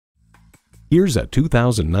Here's a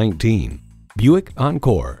 2019 Buick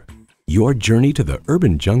Encore. Your journey to the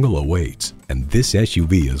urban jungle awaits, and this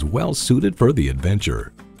SUV is well suited for the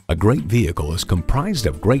adventure. A great vehicle is comprised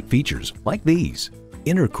of great features like these: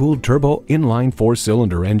 intercooled turbo inline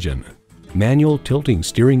 4-cylinder engine, manual tilting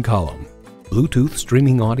steering column, Bluetooth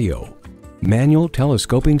streaming audio, manual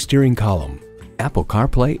telescoping steering column, Apple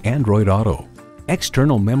CarPlay Android Auto,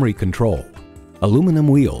 external memory control, aluminum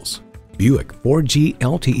wheels, Buick 4G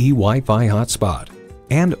LTE Wi-Fi hotspot,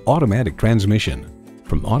 and automatic transmission.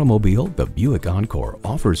 From automobile, the Buick Encore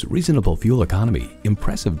offers reasonable fuel economy,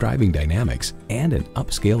 impressive driving dynamics, and an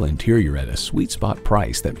upscale interior at a sweet spot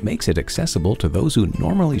price that makes it accessible to those who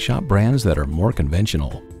normally shop brands that are more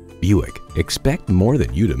conventional. Buick, expect more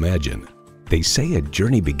than you'd imagine. They say a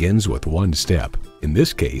journey begins with one step. In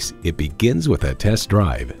this case, it begins with a test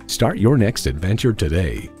drive. Start your next adventure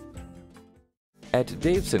today. At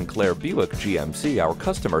Dave Sinclair Buick GMC, our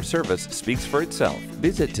customer service speaks for itself.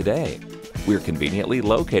 Visit today. We're conveniently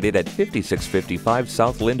located at 5655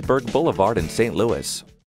 South Lindbergh Boulevard in St. Louis.